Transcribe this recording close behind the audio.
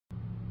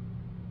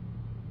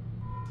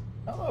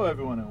Hello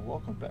everyone and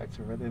welcome back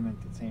to Redhand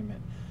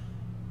Entertainment.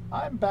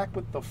 I'm back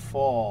with the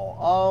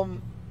fall.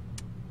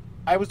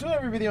 I was doing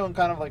every video in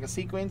kind of like a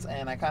sequence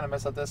and I kind of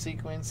messed up that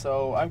sequence,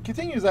 so I'm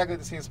continuing exactly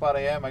the same spot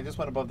I am. I just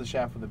went above the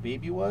shaft where the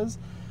baby was.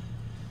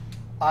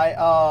 I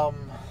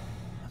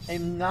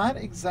am not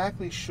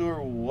exactly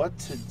sure what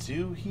to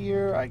do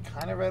here. I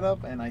kind of read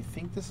up and I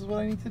think this is what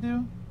I need to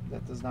do.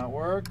 That does not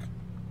work.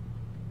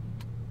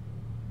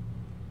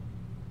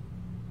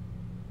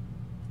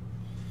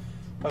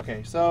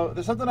 Okay, so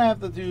there's something I have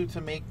to do to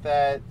make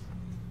that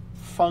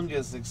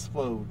fungus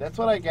explode. That's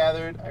what I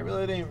gathered. I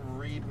really didn't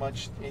read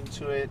much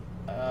into it.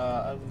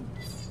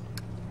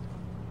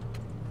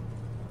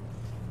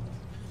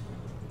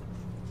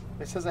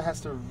 It says it has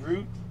to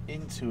root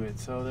into it,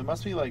 so there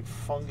must be like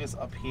fungus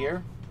up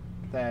here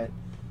that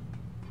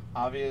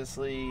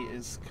obviously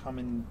is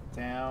coming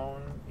down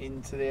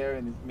into there,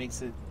 and it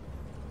makes it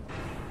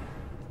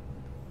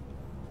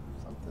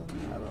something.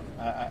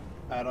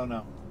 I don't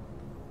know.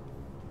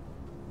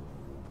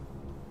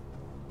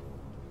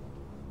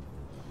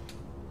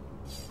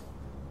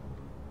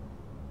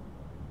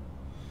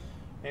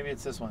 Maybe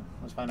it's this one.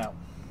 Let's find out.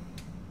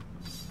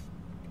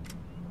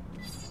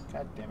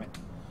 God damn it.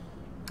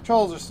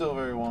 Controls are still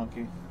very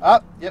wonky.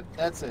 Ah, yep,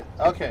 that's it.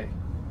 Okay.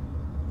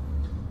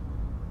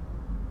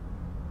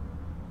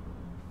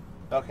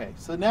 Okay,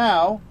 so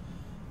now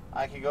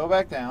I can go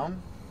back down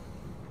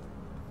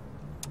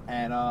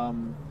and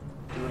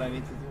do what I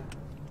need to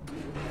do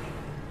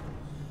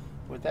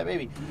with that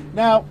baby.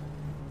 Now,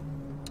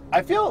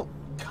 I feel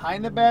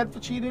kind of bad for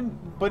cheating,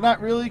 but not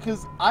really,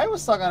 because I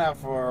was stuck on that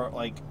for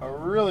like a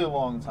really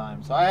long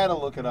time. So I had to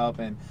look it up,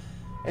 and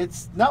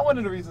it's not one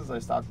of the reasons I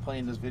stopped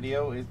playing this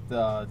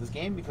this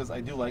game, because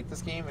I do like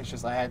this game. It's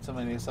just I had so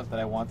many stuff that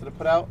I wanted to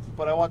put out,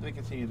 but I wanted to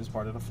continue this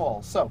part of the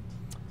fall. So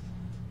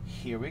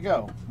here we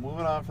go.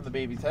 Moving on from the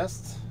baby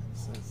test. It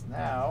says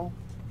now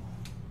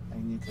I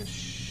need to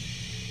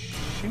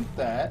shoot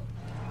that.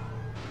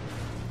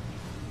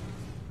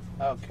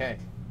 Okay.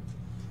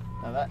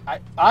 Now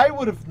that I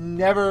would have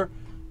never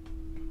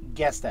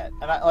guessed that,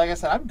 and like I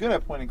said, I'm good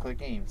at point and click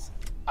games.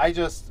 I would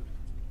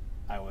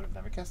have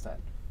never guessed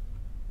that.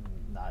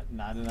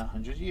 Not in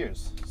 100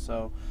 years.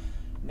 So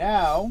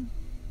now,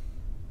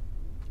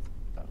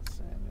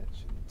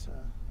 to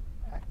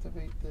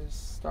activate this,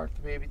 start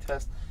the baby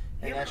test,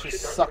 and actually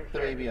suck the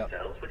baby up.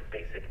 With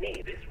basic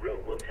needs. This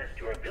room will test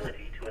your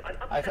ability to an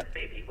upset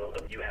baby will.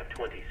 You have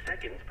 20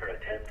 seconds per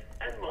attempt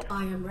and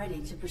I am ready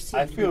to proceed.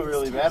 I feel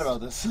really bad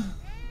about this.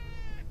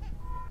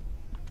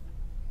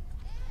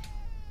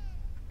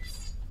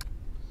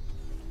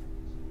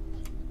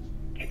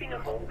 Keeping a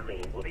home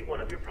clean will be one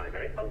of your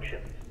primary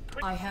functions.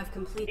 I have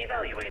completed.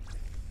 Evaluate.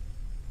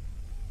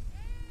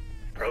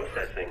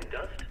 Processing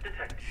dust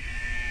detect.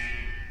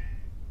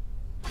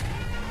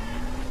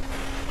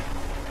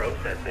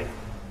 Processing.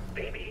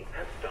 Baby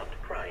has stopped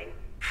crying.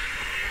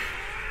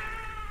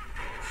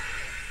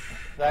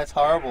 That's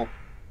horrible.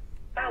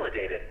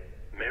 Validated.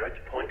 Merit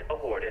point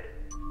awarded.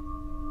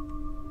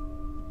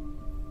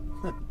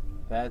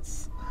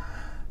 That's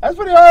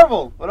pretty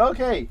horrible, but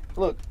okay.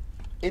 Look,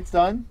 it's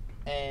done,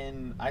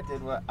 and I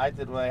did what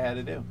I had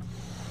to do.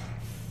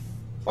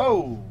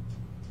 Whoa.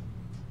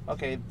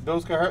 Okay,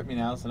 those could hurt me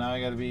now, so now I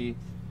gotta be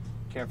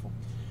careful.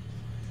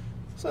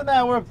 So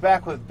now we're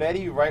back with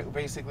Betty, right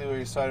basically where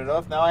we started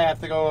off. Now I have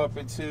to go up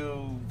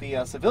into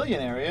the civilian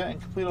area and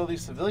complete all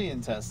these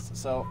civilian tests.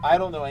 So I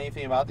don't know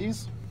anything about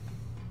these.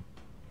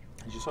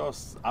 As you saw,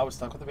 I was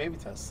stuck with the baby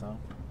test, so.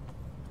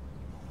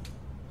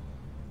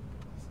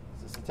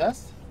 Is this a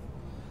test?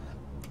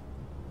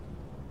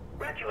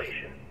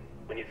 Graduation.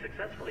 When you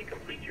successfully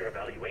complete your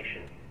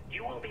evaluation,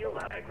 you will be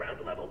allowed at ground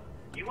level.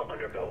 You will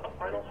undergo a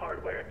final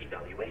hardware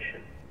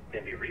evaluation,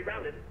 then be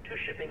rerouted to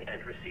shipping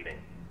and receiving.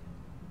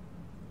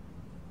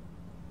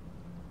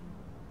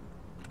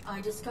 I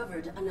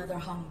discovered another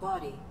hung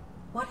body.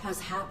 What has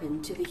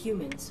happened to the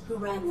humans who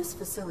ran this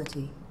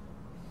facility?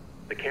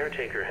 The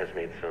caretaker has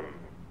made some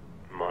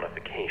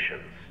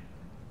modifications.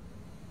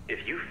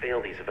 If you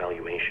fail these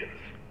evaluations,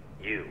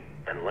 you,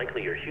 and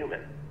likely your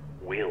human,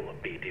 will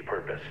be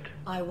depurposed.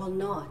 I will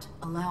not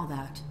allow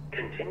that.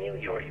 Continue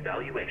your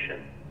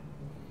evaluation.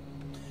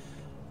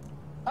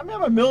 I mean,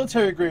 I'm a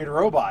military-grade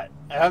robot.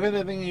 How could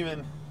that thing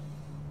even...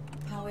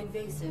 How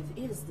invasive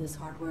is this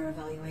hardware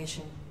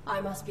evaluation?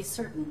 I must be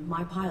certain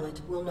my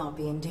pilot will not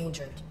be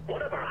endangered.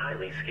 One of our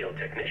highly skilled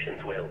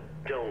technicians will.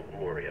 Don't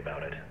worry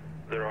about it.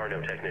 There are no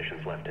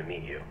technicians left to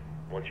meet you.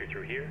 Once you're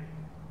through here,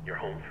 you're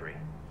home free.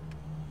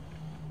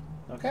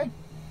 Okay.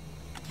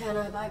 Can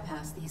I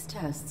bypass these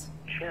tests?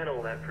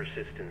 Channel that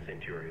persistence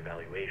into your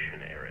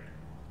evaluation, Aaron.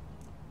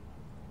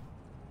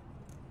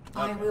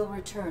 I will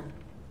return.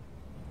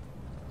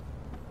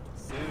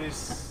 See these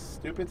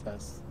stupid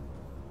tests.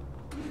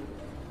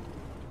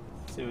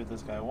 See what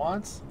this guy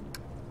wants.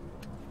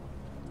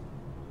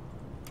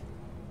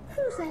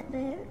 Who's that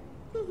there?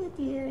 Be good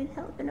dear and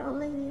help an old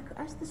lady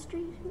across the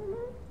street.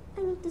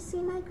 I need to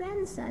see my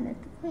grandson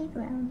at the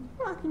playground.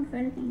 Walk in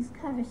front of these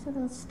cars so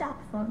they'll stop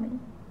for me.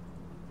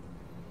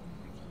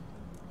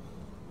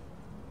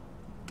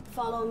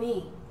 Follow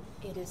me.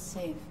 It is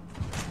safe.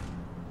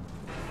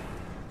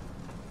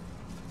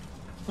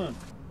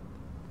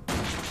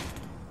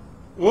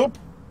 Whoop!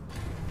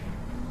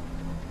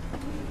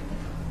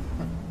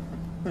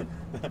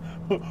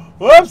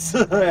 Whoops!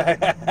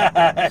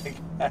 I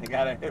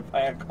got hit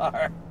by a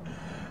car.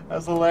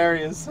 That's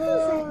hilarious. Who's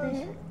that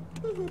there?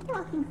 If you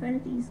walk in front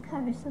of these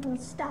cars so they'll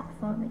stop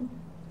for me.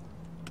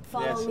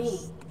 Follow me.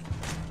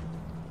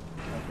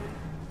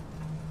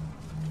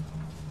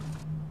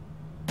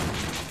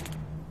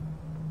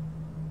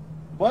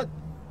 What?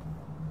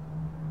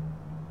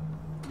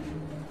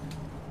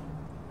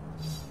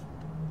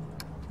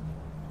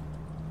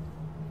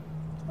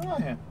 Oh,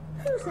 yeah.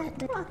 Who's that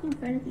there? Walk in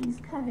front of these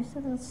cars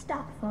so they'll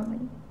stop for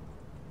me.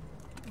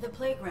 The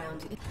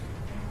playground is...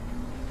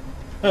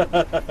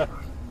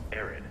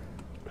 Arid,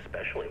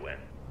 especially when.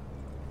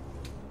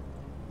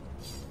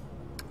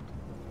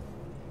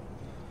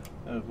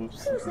 Oh,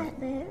 whoops. Who's that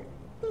there?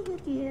 Be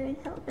good dear and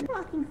help and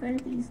walk in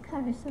front of these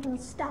cars so they'll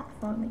stop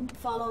for me.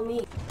 Follow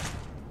me.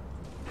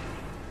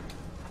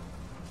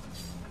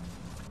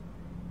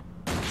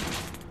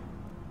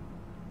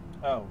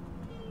 Oh.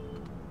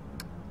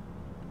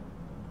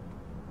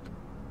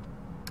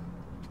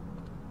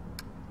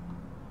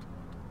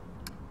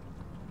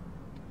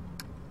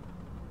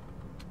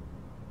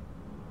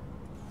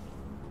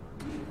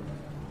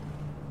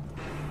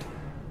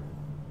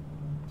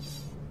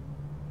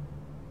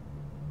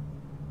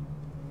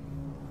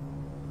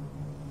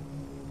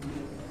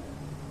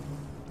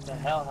 The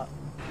hell?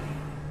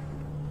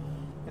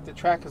 If the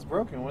track is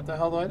broken, what the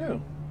hell do I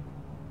do?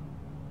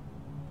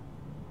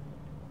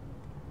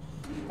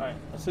 Alright,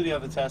 let's do the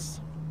other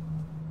test.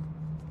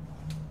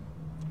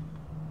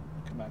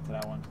 Come back to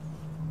that one.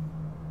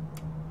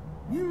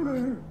 You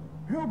there?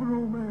 Help an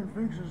old man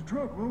fix his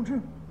truck, won't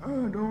you? I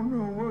don't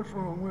know what's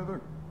wrong with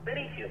her.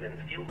 Many humans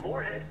feel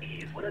more at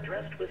ease when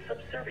addressed with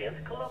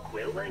subservient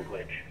colloquial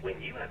language. When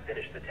you have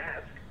finished the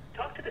task,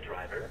 talk to the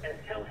driver and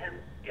tell him,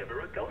 "Give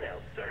her a go now,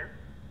 sir."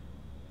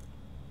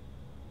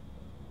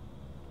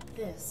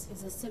 This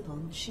is a simple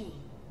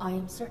machine. I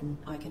am certain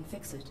I can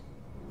fix it.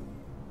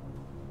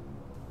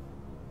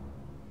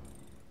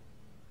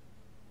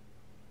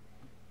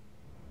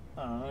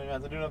 I don't even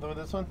have to do nothing with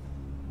this one.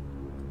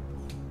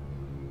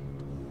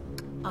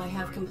 I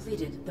have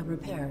completed the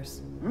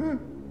repairs. Huh?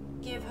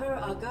 Give her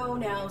a go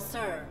now,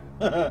 sir.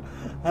 Yep.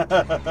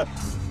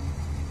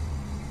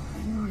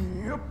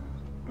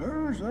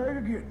 Hers like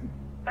a getting.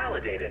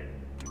 Validated.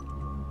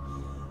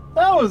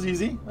 That was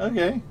easy.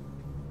 Okay.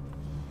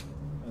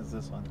 What's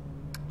this one?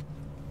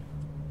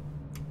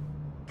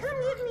 Come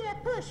give me a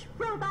push,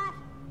 robot.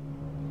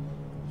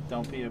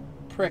 Don't be a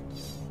prick.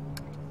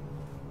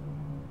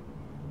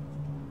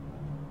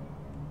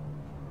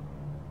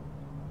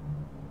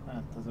 Ah,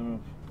 it doesn't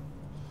move.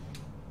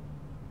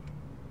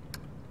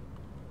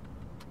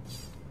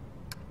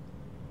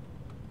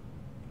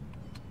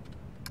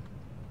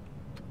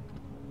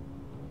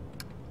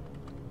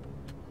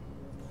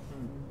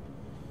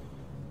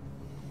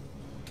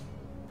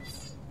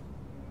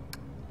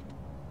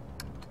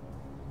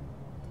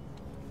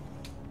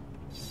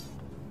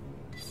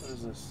 What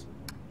is this?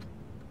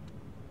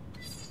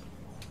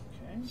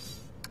 Okay.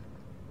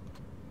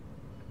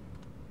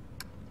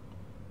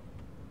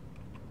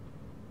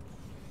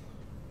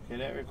 Okay,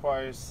 that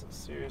requires a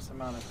serious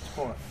amount of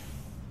torque.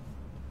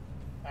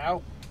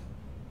 Ow.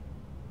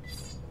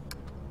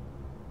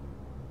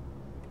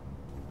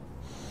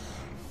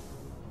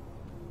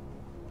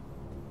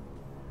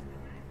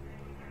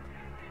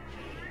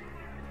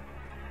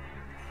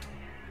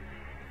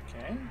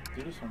 Okay,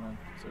 do this one then.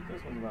 See what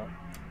this one's about.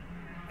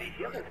 The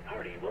 11th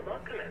party will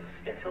not commence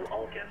until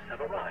all guests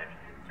have arrived.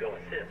 Go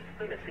assist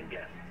the missing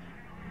guests.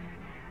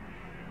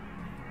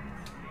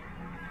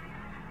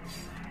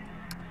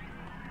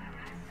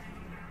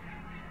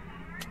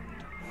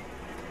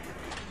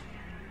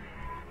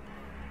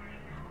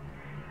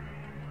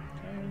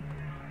 Okay.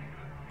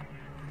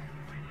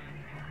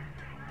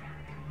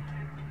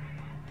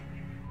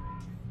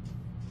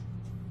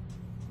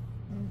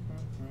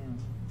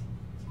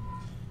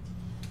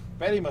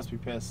 Betty must be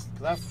pissed,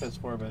 because I'm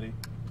pissed for Betty.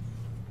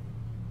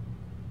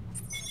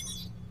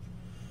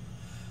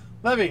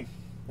 Levy,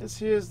 this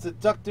here's the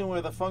ducting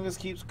where the fungus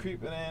keeps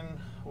creeping in.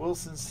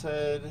 Wilson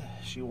said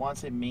she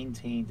wants it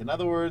maintained. In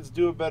other words,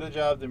 do a better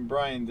job than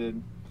Brian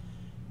did.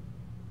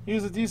 He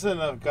was a decent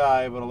enough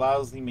guy, but a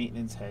lousy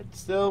maintenance head.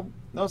 Still,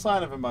 no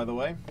sign of him, by the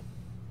way.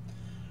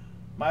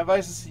 My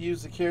advice is to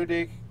use the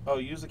caretaker. Oh,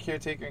 use the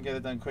caretaker and get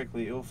it done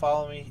quickly. It will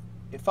follow me.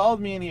 It followed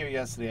me in here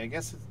yesterday. I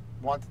guess it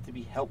wanted to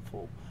be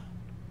helpful,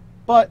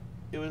 but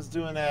it was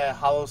doing that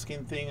hollow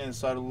skin thing and it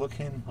started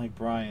looking like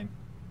Brian.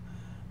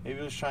 Maybe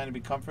it was trying to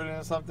be comforting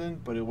or something,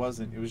 but it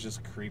wasn't. It was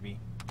just creepy.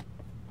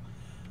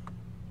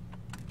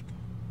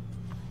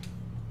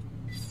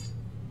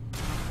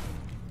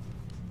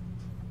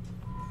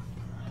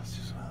 Let's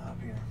just go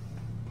up here.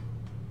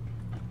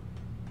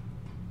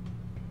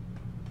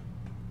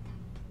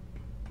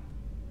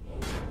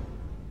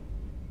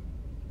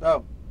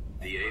 Oh.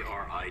 The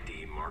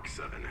ARID Mark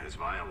 7 has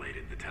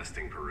violated the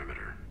testing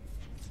perimeter.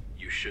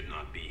 You should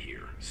not be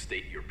here.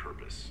 State your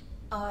purpose.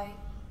 I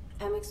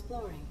am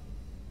exploring,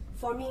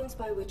 for means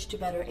by which to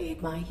better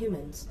aid my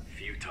humans.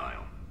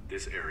 Futile.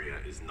 This area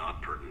is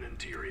not pertinent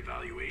to your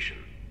evaluation.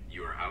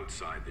 You are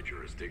outside the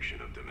jurisdiction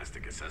of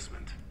domestic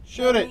assessment.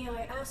 Shoot it. May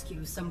I ask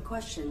you some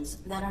questions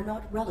that are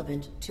not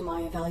relevant to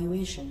my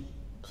evaluation,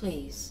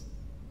 please?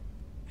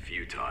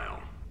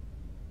 Futile.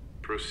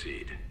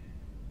 Proceed.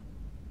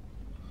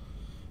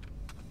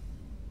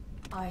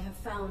 I have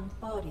found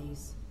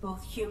bodies,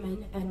 both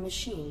human and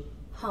machine,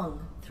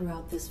 hung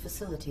throughout this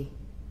facility.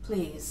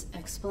 Please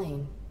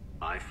explain.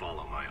 I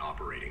follow my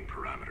operating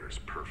parameters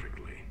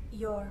perfectly.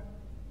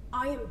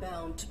 I am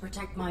bound to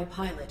protect my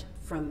pilot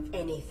from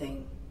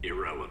anything.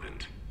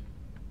 Irrelevant.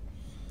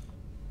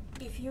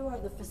 If you are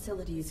the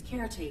facility's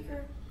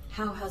caretaker,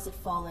 how has it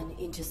fallen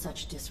into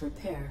such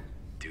disrepair?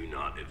 Do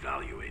not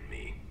evaluate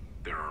me.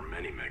 There are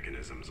many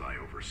mechanisms I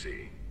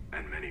oversee,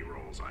 and many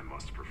roles I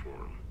must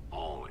perform.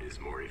 All is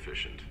more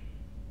efficient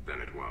than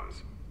it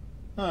was.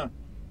 Huh.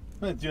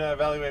 Do not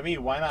evaluate me.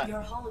 Why not?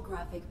 Your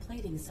holographic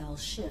plating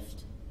cells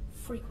shift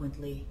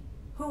frequently.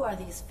 Who are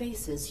these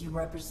faces you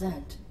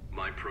represent?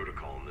 My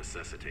protocol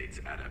necessitates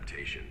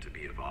adaptation to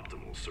be of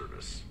optimal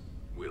service.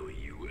 Will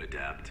you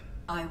adapt?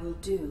 I will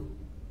do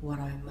what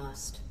I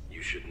must.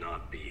 You should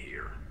not be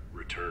here.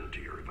 Return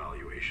to your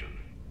evaluation.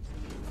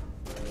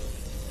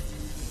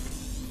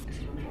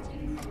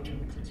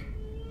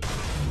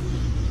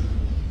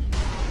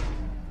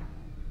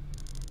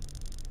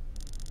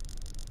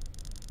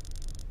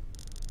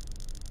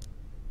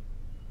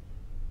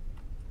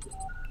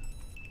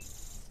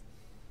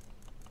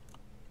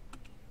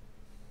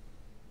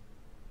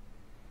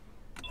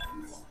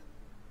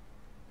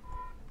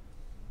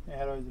 Yeah,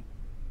 how do I do?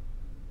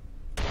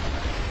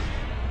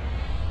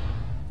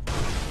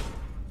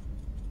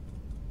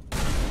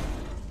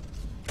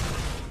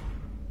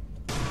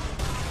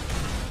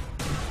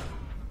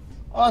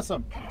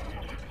 Awesome.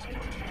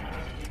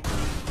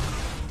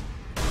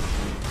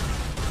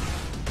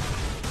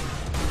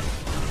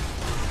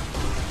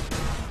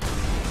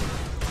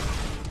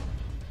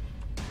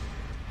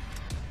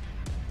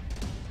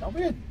 Don't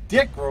be a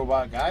dick,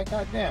 robot guy.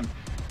 God damn.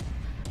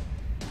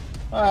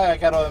 I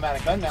got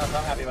automatic gun now, so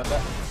I'm happy about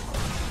that.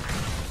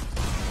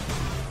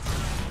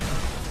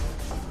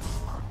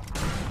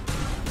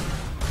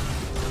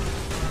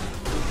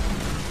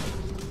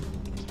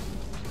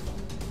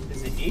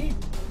 Is it E?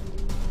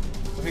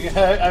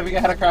 I think I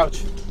had a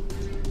crouch.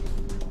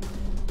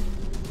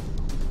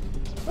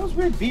 Those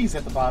weird bees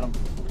at the bottom.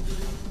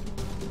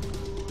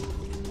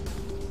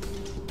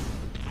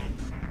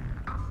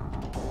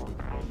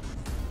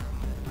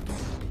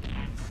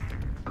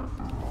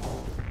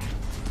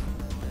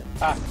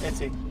 Ah,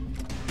 it's it.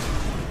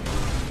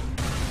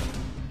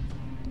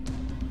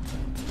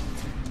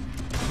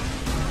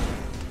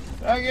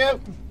 Thank you.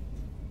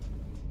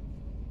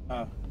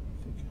 I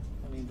think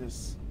I need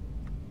this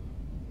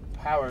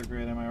power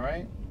grid, am I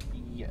right?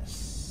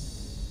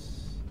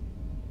 Yes.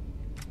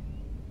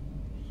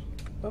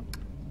 Oop.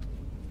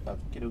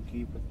 Okie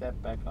dokie, put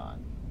that back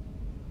on.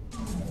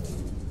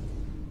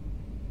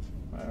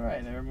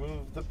 Alright, I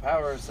removed the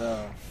power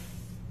cell.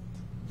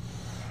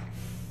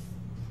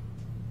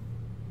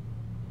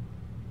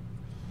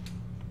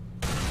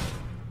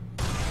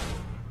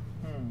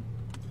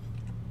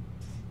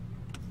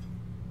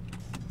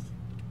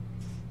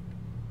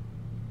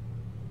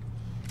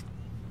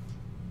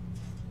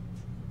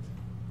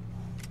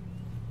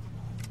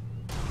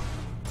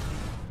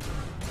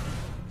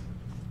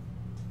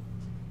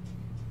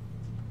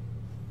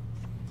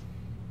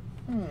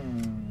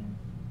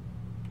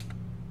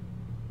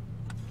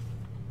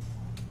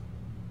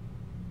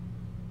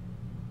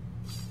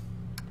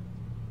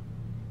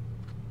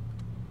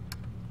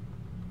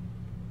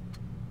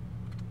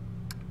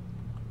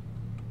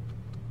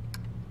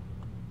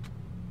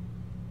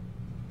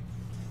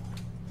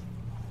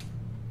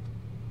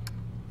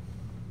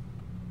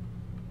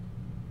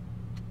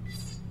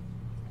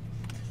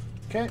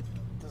 Okay,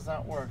 does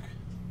not work.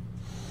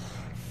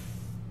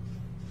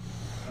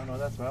 I don't know what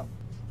that's about.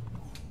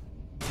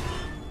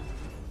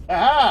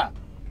 Aha!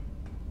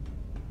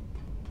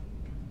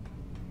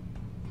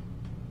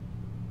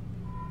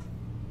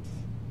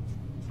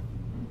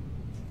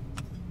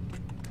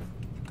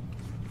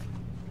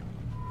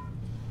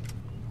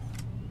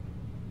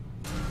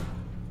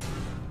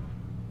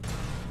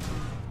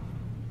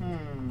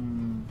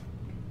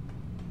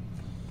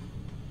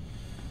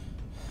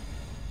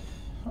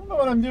 I don't know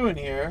what I'm doing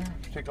here,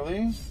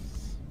 particularly.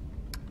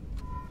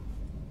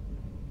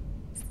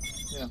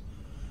 Yeah.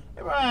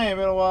 Hey Brian,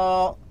 been a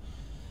while.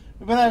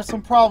 We've been having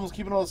some problems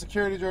keeping all the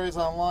security droids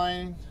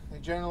online. They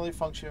generally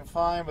function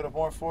fine, but if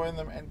more four of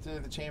them enter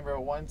the chamber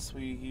at once,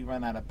 we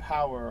run out of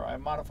power. I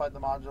modified the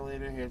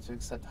modulator here to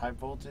accept high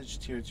voltage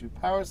tier 2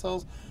 power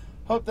cells.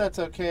 Hope that's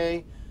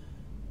okay.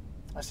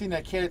 I've seen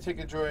that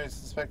caretaker droid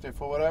inspector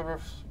for whatever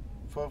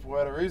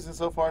reason.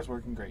 So far, it's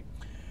working great.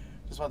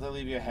 Just want to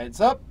leave you a heads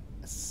up.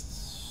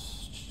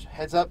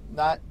 Heads up,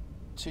 not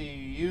to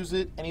use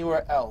it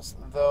anywhere else,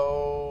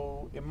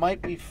 though it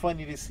might be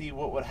funny to see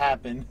what would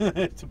happen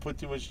to put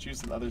too much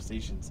juice in other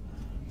stations.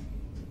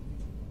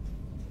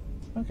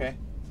 Okay.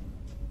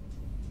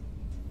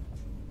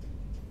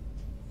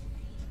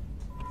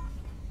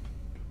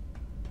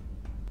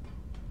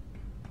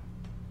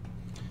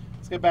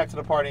 Let's get back to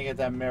the party and get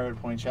that merit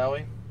point, shall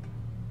we?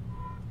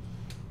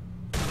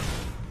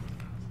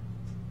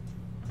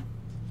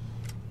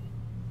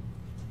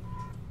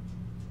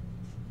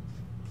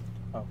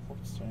 Oh,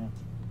 whoops, yeah.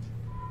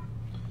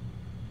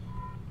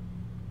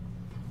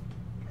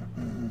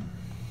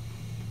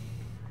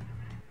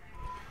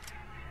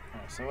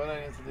 Alright, so what do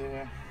I need to do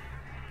here?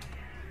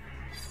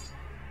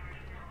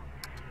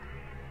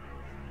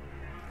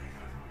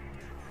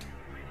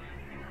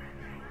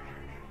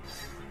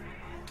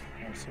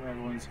 I assume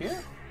everyone's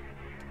here?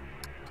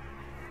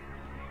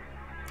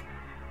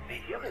 The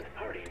human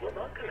party will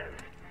not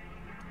commence.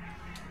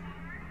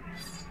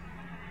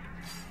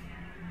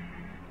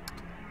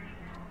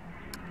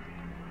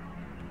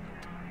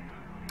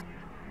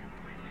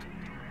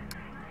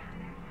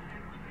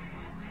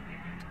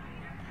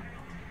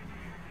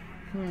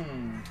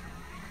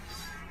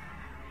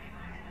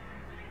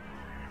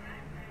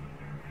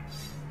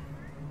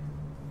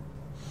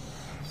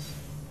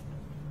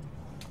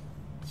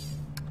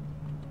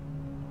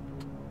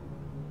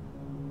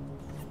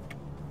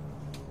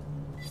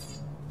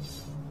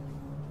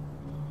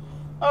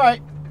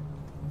 Alright.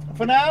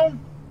 For now,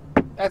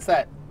 that's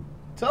that.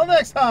 Till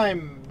next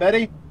time,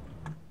 Betty.